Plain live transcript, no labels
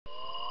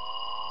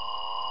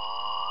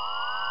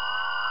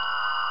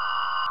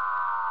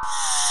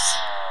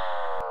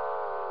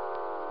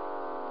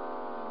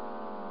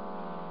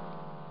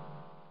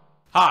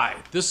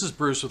This is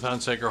Bruce with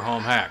Hunsaker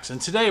Home Hacks,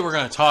 and today we're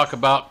going to talk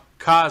about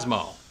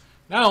Cozmo.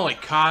 Not only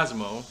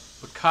Cozmo,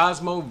 but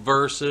Cozmo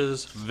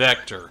VS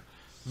Vector.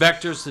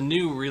 Vector's the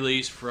new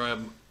release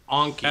from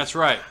Anki. That's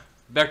right,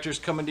 Vector's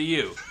coming to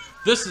you.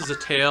 This is a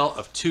tale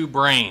of two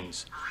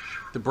brains.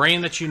 The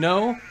brain that you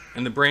know,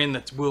 and the brain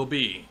that will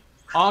be.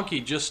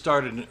 Anki just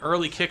started an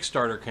early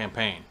Kickstarter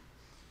campaign.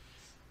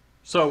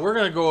 So we're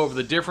going to go over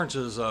the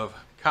differences of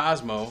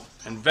Cozmo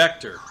and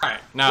Vector. Alright,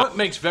 now what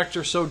makes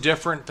Vector so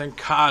different than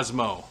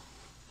Cozmo?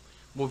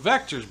 Well,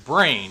 Vector's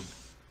brain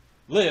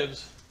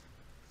lives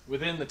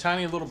within the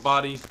tiny little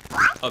body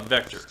of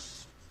Vector,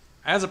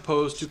 as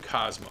opposed to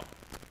Cozmo.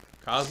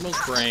 Cozmo's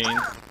brain,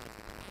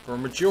 for a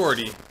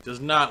majority, does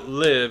not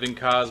live in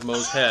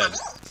Cozmo's head.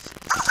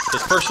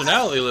 His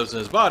personality lives in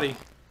his body,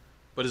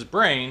 but his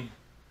brain,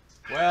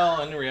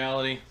 well, in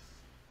reality,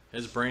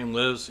 his brain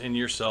lives in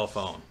your cell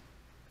phone.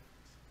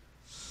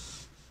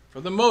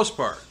 For the most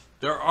part.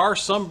 There are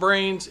some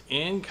brains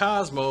in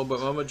Cozmo, but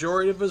the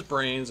majority of his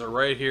brains are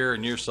right here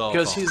in your cell phone.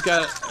 Because he's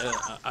got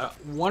a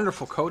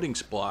wonderful coding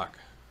block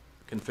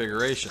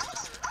configuration.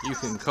 You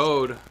can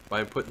code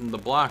by putting the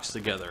blocks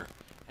together.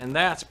 And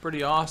that's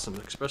pretty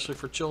awesome, especially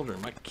for children.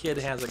 My kid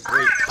has a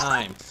great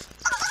time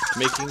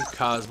making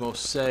Cozmo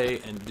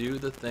say and do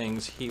the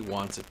things he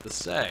wants it to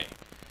say.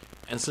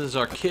 And since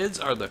our kids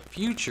are the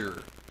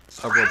future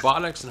of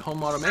robotics and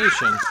home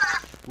automation,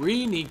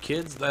 we need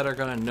kids that are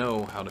going to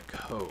know how to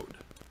code.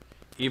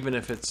 Even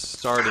if it's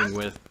starting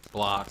with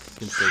block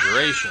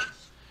configuration.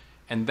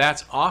 And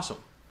that's awesome,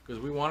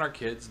 because we want our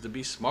kids to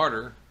be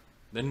smarter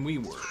than we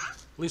were.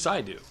 At least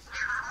I do.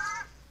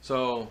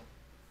 So,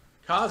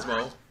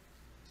 Cozmo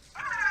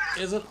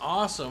is an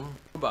awesome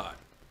robot,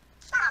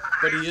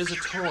 but he is a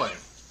toy,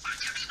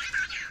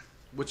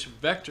 which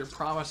Vector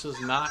promises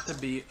not to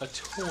be a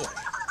toy.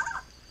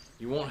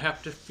 You won't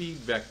have to feed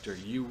Vector.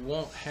 You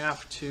won't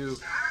have to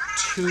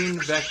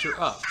tune Vector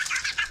up.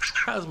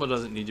 Cozmo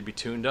doesn't need to be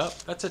tuned up.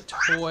 That's a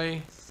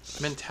toy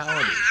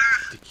mentality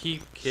to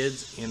keep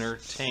kids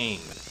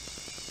entertained.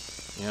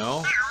 You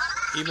know,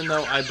 even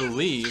though I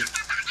believe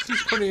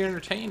he's pretty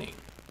entertaining.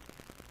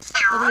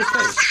 Look at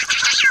his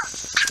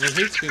face. And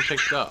he hates being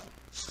picked up.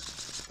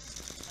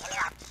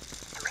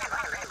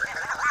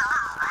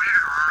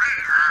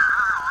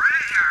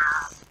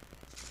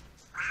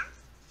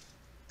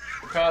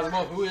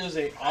 Cozmo, who is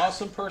an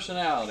awesome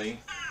personality,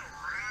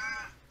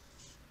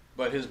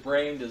 but his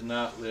brain does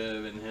not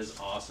live in his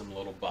awesome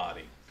little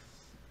body.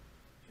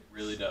 It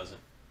really doesn't.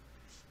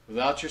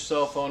 Without your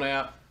cell phone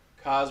app,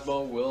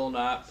 Cozmo will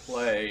not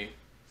play.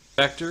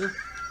 Vector,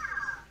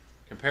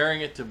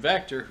 comparing it to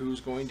Vector, who's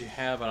going to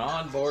have an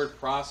onboard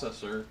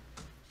processor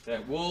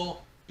that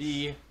will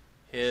be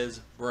his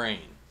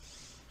brain.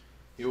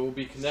 He will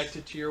be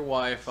connected to your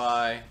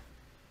Wi-Fi,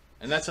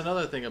 and that's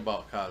another thing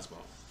about Cozmo.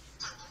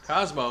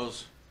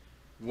 Cozmo's,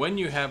 when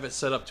you have it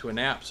set up to an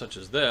app such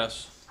as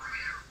this,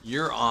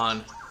 you're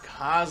on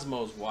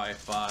Cozmo's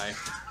Wi-Fi,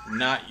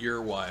 not your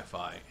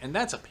Wi-Fi. And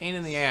that's a pain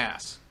in the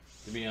ass,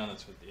 to be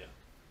honest with you.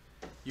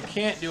 You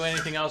can't do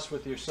anything else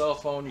with your cell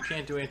phone, you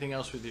can't do anything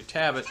else with your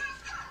tablet,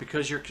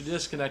 because you're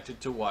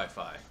disconnected to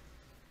Wi-Fi.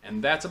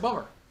 And that's a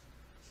bummer.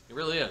 It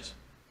really is.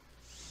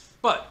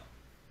 But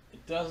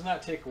it does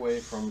not take away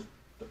from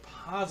the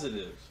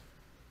positives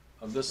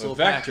of this little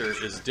Vector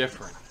is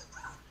different.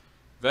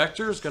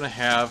 Vector is going to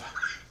have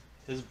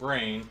his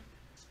brain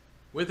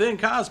within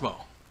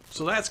Cozmo.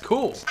 So that's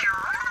cool.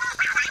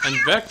 And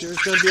Vector is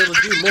going to be able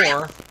to do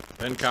more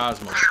than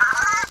Cozmo.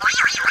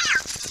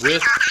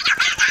 With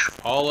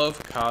all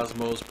of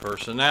Cozmo's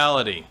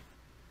personality.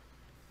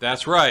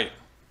 That's right.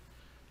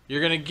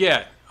 You're going to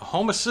get a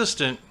home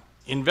assistant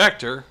in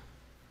Vector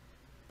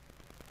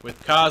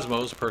with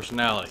Cozmo's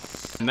personality.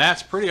 And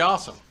that's pretty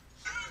awesome.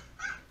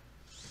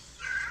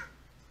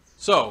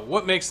 So,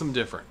 what makes them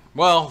different?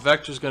 Well,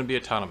 Vector's going to be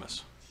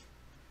autonomous.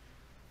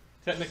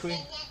 Technically,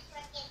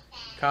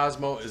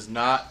 Cozmo is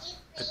not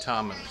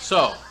autonomous.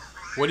 So,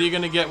 what are you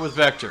going to get with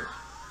Vector?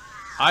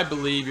 I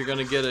believe you're going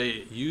to get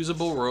a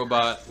usable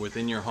robot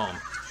within your home.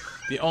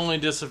 The only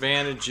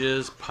disadvantage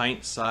is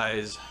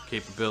pint-size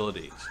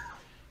capabilities.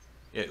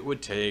 It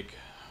would take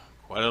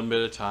quite a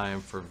bit of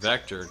time for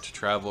Vector to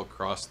travel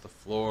across the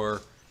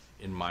floor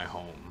in my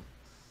home.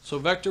 So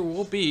Vector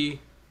will be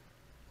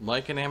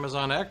like an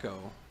Amazon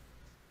Echo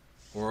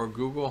or a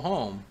Google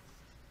Home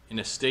in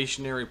a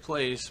stationary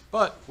place,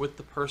 but with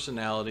the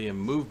personality and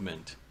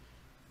movement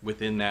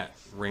within that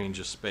range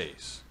of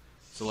space.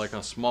 So like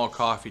on a small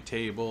coffee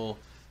table,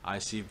 I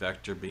see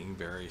Vector being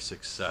very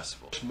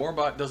successful.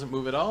 Moorebot doesn't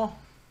move at all,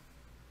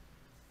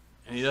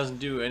 and he doesn't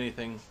do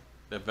anything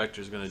that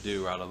Vector's going to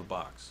do out of the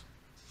box.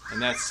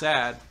 And that's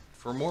sad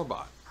for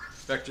Moorebot.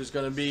 Vector's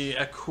going to be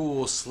a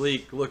cool,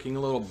 sleek looking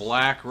little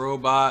black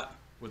robot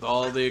with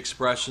all the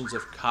expressions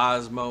of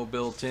Cozmo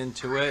built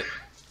into it.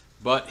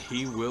 But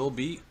he will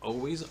be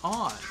always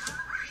on,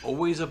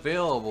 always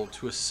available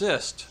to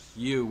assist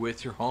you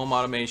with your home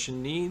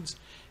automation needs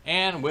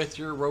and with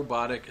your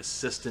robotic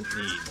assistant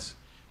needs,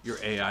 your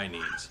AI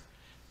needs.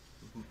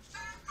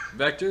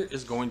 Vector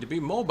is going to be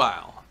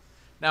mobile.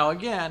 Now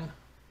again,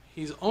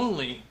 he's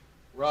only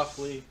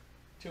roughly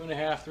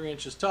 2.5, 3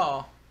 inches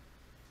tall,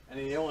 and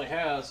he only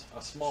has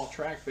a small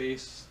track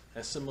base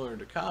as similar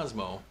to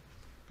Cozmo,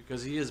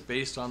 because he is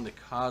based on the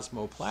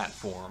Cozmo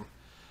platform.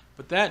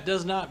 But that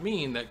does not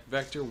mean that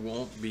Vector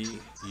won't be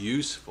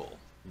useful.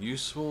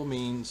 Useful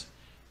means,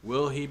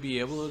 will he be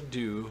able to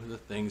do the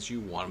things you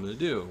want him to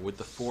do? With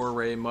the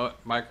 4-array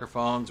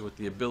microphones, with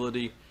the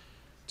ability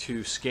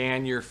to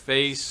scan your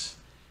face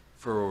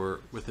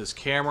with his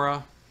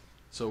camera.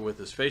 So with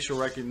his facial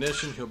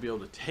recognition, he'll be able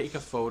to take a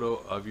photo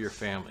of your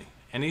family.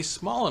 And he's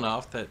small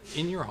enough that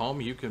in your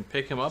home you can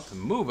pick him up and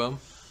move him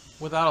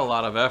without a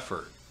lot of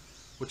effort,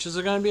 which is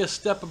going to be a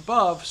step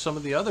above some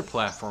of the other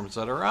platforms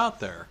that are out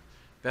there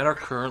that are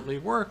currently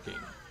working.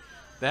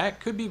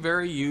 That could be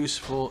very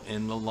useful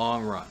in the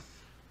long run.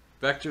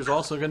 Vector is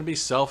also going to be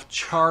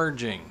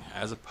self-charging,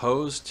 as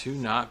opposed to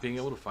not being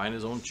able to find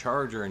his own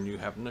charger and you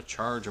having to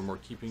charge him or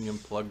keeping him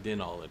plugged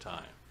in all the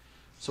time.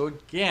 So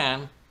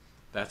again,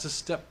 that's a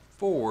step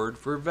forward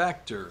for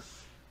Vector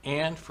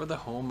and for the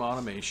home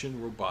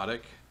automation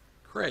robotic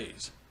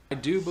craze. I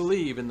do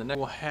believe in the next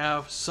we'll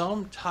have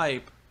some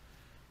type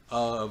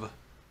of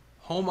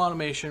home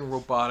automation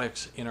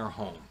robotics in our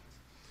home.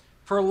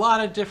 For a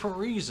lot of different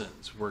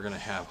reasons, we're going to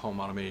have home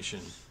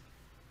automation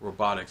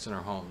robotics in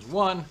our homes.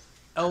 One,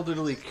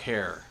 elderly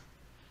care.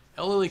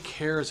 Elderly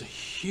care is a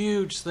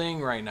huge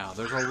thing right now.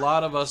 There's a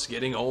lot of us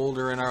getting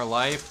older in our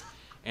life,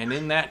 and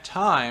in that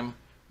time,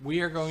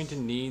 we are going to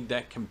need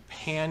that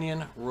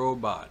companion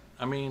robot.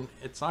 I mean,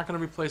 it's not going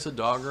to replace a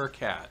dog or a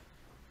cat,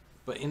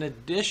 but in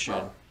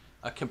addition,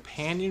 a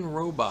companion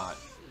robot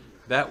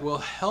that will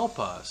help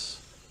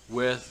us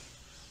with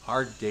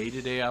our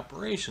day-to-day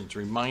operations,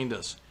 remind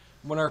us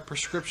when our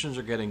prescriptions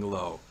are getting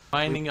low,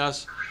 reminding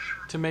us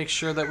to make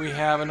sure that we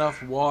have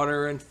enough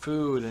water and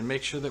food, and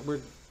make sure that we're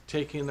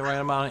taking the right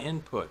amount of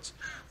inputs.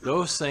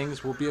 Those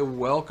things will be a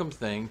welcome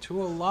thing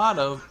to a lot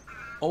of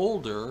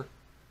older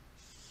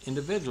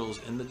individuals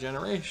in the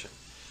generation.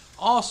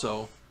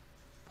 Also,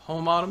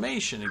 home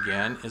automation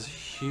again is a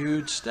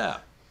huge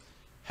step.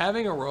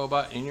 Having a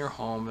robot in your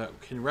home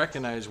that can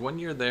recognize when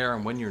you're there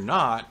and when you're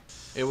not,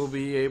 it will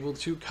be able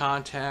to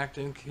contact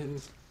and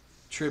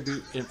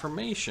contribute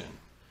information.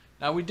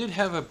 Now, we did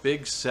have a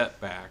big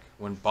setback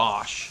when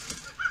Bosch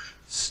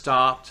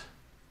stopped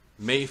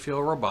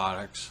Mayfield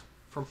Robotics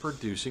from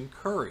producing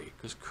Curry,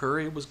 because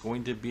Curry was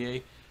going to be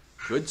a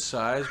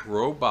good-sized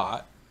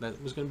robot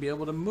that was going to be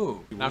able to move.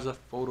 It was a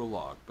photo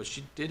log, but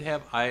she did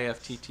have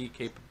IFTT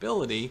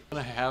capability,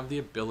 going to have the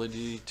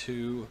ability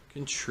to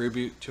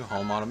contribute to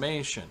home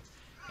automation,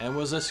 and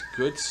was a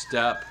good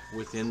step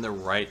within the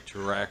right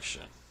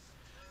direction.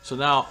 So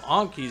now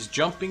Anki's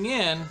jumping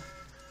in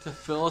to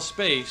fill a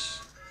space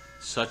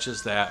such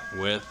as that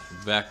with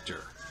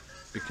Vector,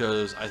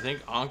 because I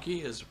think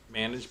Anki is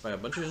managed by a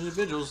bunch of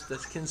individuals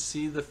that can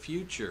see the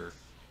future,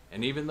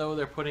 and even though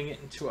they're putting it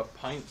into a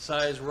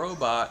pint-sized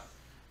robot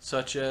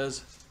such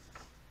as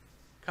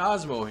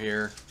Cozmo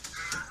here,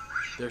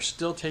 they're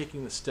still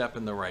taking the step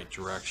in the right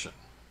direction.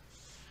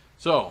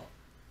 So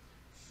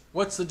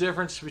what's the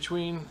difference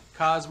between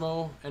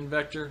Cozmo and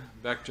Vector?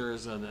 Vector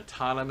is an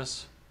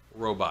autonomous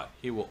robot.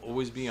 He will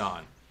always be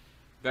on.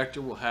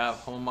 Vector will have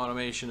home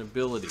automation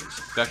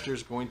abilities. Vector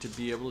is going to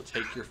be able to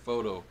take your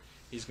photo.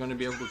 He's going to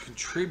be able to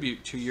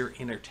contribute to your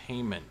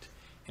entertainment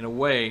in a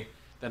way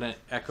that an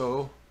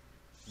Echo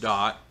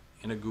Dot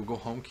and a Google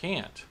Home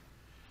can't,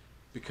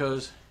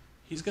 because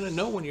he's going to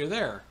know when you're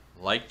there,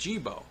 like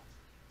Jibo,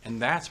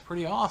 and that's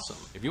pretty awesome.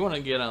 If you want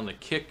to get on the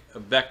kick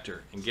of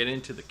Vector and get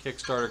into the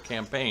Kickstarter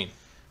campaign,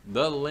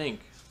 the link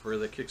for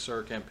the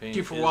Kickstarter campaign. Thank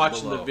you for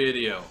watching the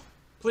video.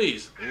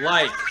 Please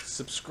like,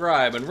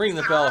 subscribe, and ring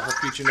the bell for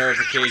future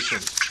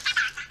notifications.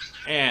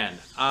 And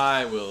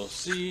I will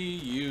see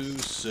you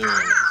soon.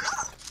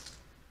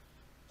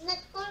 Look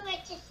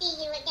forward to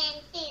see you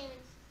again soon.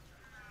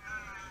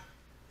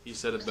 He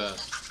said it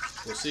best.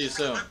 We'll see you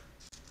soon.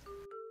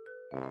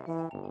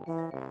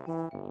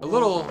 A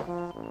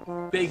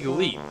little big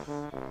leap.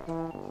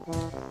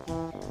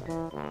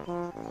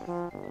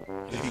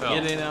 If you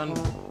get in on,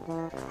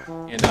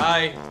 and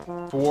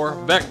I for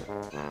Vector.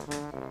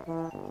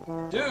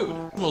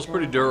 Dude, Cozmo's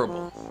pretty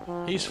durable.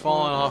 He's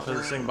fallen off of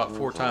this thing about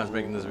 4 times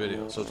making this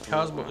video. So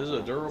Cozmo is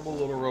a durable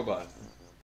little robot.